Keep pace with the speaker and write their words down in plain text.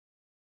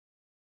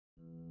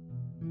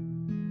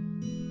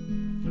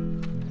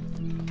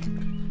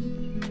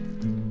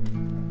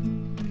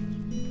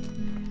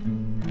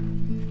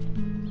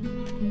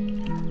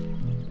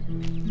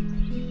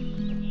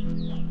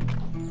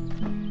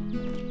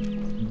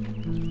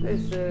They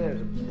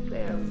said,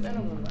 bare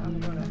minimum, I'm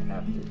gonna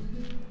have to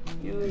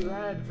use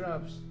eye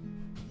drops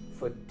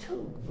for 2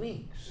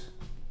 weeks.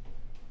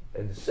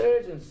 And the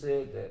surgeon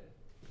said that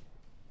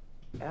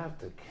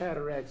after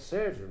cataract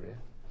surgery,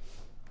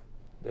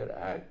 that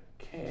I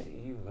can't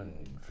even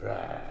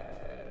drive.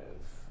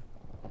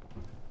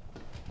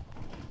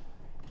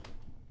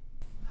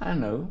 I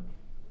know.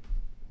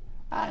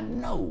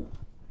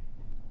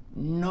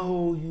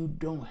 No, you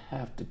don't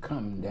have to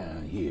come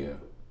down here.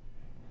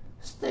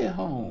 Stay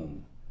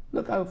home.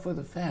 Look out for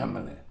the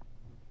family.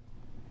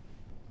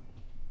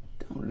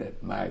 Don't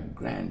let my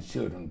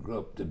grandchildren grow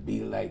up to be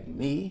like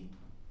me.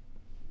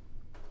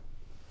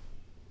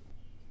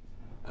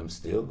 I'm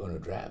still gonna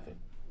drive it.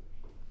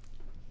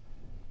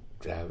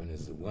 Driving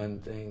is the one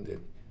thing that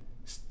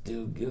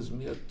still gives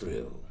me a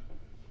thrill.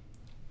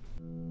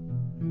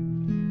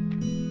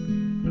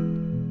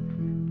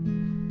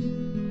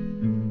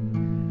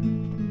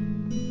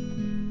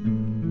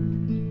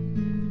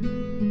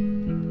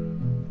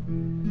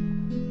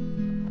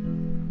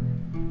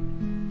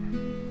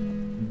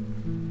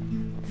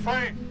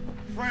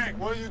 Frank,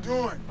 what are you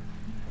doing?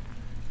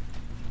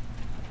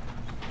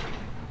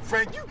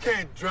 Frank, you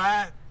can't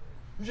drive.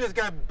 You just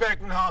got back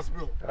from the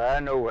hospital. I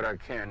know what I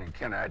can and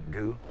cannot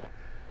do.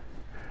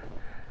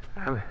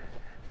 I'm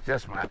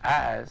just my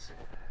eyes,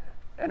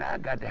 and I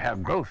got to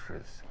have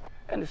groceries.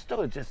 And the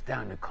store's just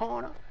down the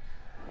corner.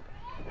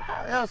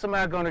 How else am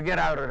I gonna get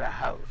out of the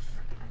house?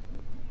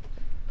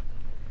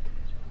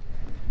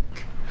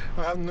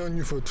 I've known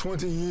you for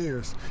 20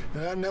 years,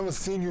 and I've never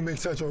seen you make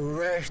such a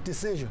rash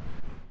decision.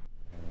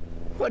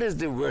 What is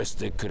the worst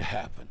that could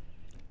happen?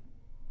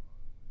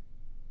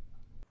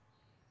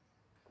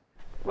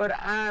 But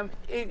I'm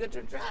eager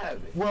to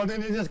drive it. Well,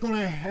 then you're just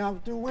gonna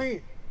have to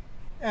wait.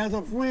 As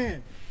a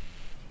friend,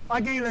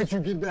 I can't let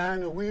you get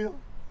behind the wheel.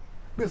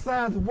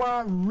 Besides,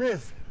 why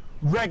risk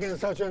wrecking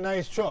such a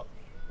nice truck?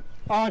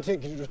 I'll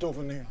take you to the store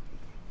from there.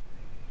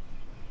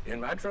 In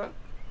my truck?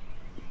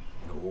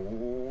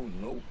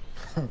 No.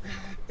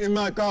 In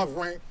my car,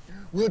 Frank.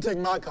 We'll take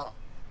my car.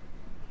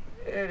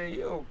 Eddie,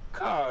 your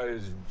car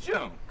is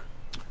junk.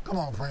 Come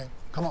on, Frank.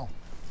 Come on.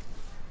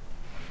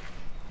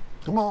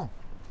 Come on.